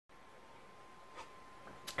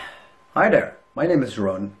Hi there, my name is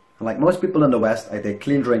Jeroen, and like most people in the West, I take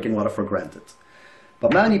clean drinking water for granted.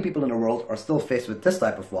 But many people in the world are still faced with this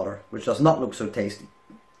type of water, which does not look so tasty.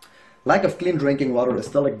 Lack of clean drinking water is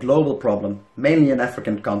still a global problem, mainly in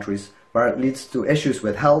African countries, where it leads to issues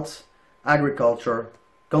with health, agriculture,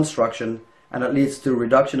 construction, and it leads to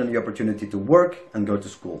reduction in the opportunity to work and go to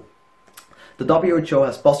school. The WHO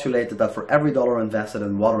has postulated that for every dollar invested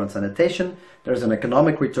in water and sanitation, there is an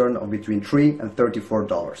economic return of between $3 and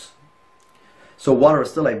 $34. So water is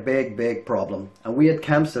still a big problem, and we at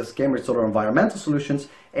CamSES, Cambridge Solar Environmental Solutions,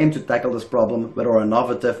 aim to tackle this problem with our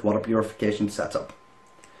innovative water purification setup.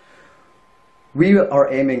 We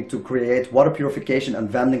are aiming to create water purification and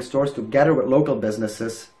vending stores together with local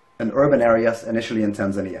businesses in urban areas, initially in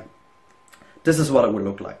Tanzania. This is what it would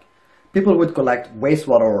look like. People would collect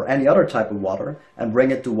wastewater or any other type of water and bring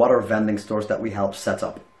it to water vending stores that we help set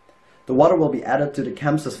up. The water will be added to the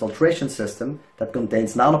CamSES filtration system that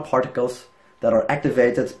contains nanoparticles that are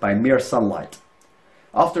activated by mere sunlight.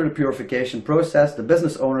 After the purification process, the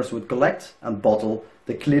business owners would collect and bottle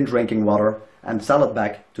the clean drinking water and sell it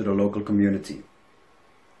back to the local community.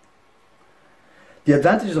 The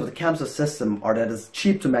advantages of the CamSES system are that it's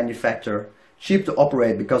cheap to manufacture, cheap to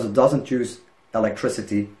operate because it doesn't use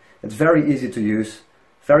electricity, it's very easy to use,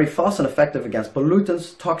 very fast and effective against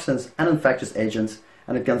pollutants, toxins and infectious agents,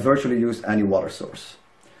 and it can virtually use any water source.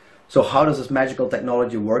 So how does this magical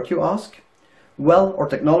technology work, you ask? Well, our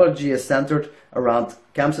technology is centered around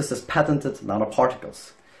CamSES's patented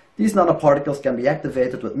nanoparticles. These nanoparticles can be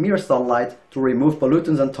activated with mere sunlight to remove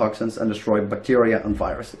pollutants and toxins and destroy bacteria and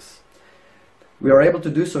viruses. We are able to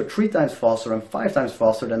do so 3 times faster and 5 times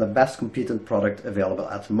faster than the best competent product available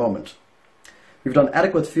at the moment. We've done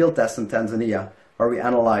adequate field tests in Tanzania where we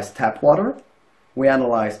analyzed tap water, we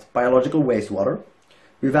analyzed biological wastewater,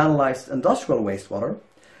 we've analyzed industrial wastewater,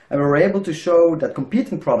 and we were able to show that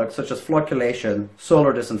competing products such as flocculation,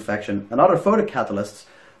 solar disinfection, and other photocatalysts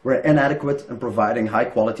were inadequate in providing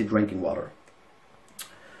high-quality drinking water.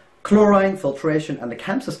 Chlorine, filtration, and the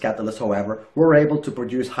CamSES catalyst, however, were able to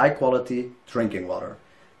produce high-quality drinking water.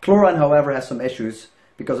 Chlorine, however, has some issues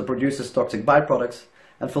because it produces toxic byproducts,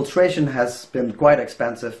 and filtration has been quite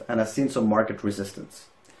expensive and has seen some market resistance.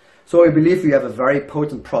 So we believe we have a very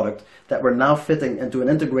potent product that we're now fitting into an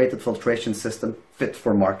integrated filtration system fit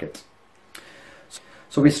for market.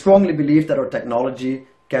 So we strongly believe that our technology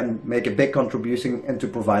can make a big contribution into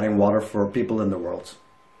providing water for people in the world.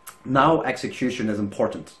 Now execution is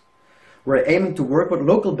important. We're aiming to work with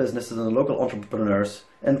local businesses and local entrepreneurs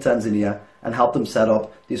in Tanzania and help them set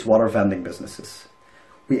up these water vending businesses.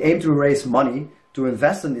 We aim to raise money to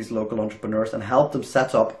invest in these local entrepreneurs and help them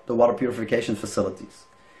set up the water purification facilities.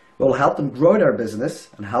 We will help them grow their business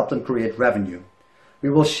and help them create revenue.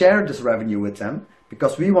 We will share this revenue with them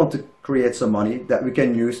because we want to create some money that we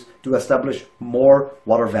can use to establish more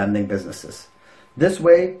water vending businesses. This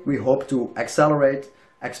way, we hope to accelerate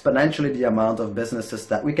exponentially the amount of businesses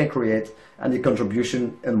that we can create and the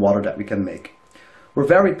contribution in water that we can make. We're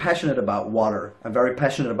very passionate about water and very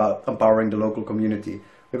passionate about empowering the local community.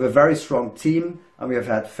 We have a very strong team and we have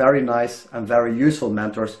had very nice and very useful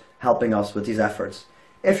mentors helping us with these efforts.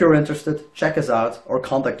 If you're interested, check us out or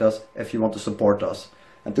contact us if you want to support us.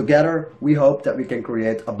 And together, we hope that we can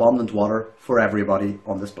create abundant water for everybody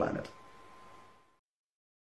on this planet.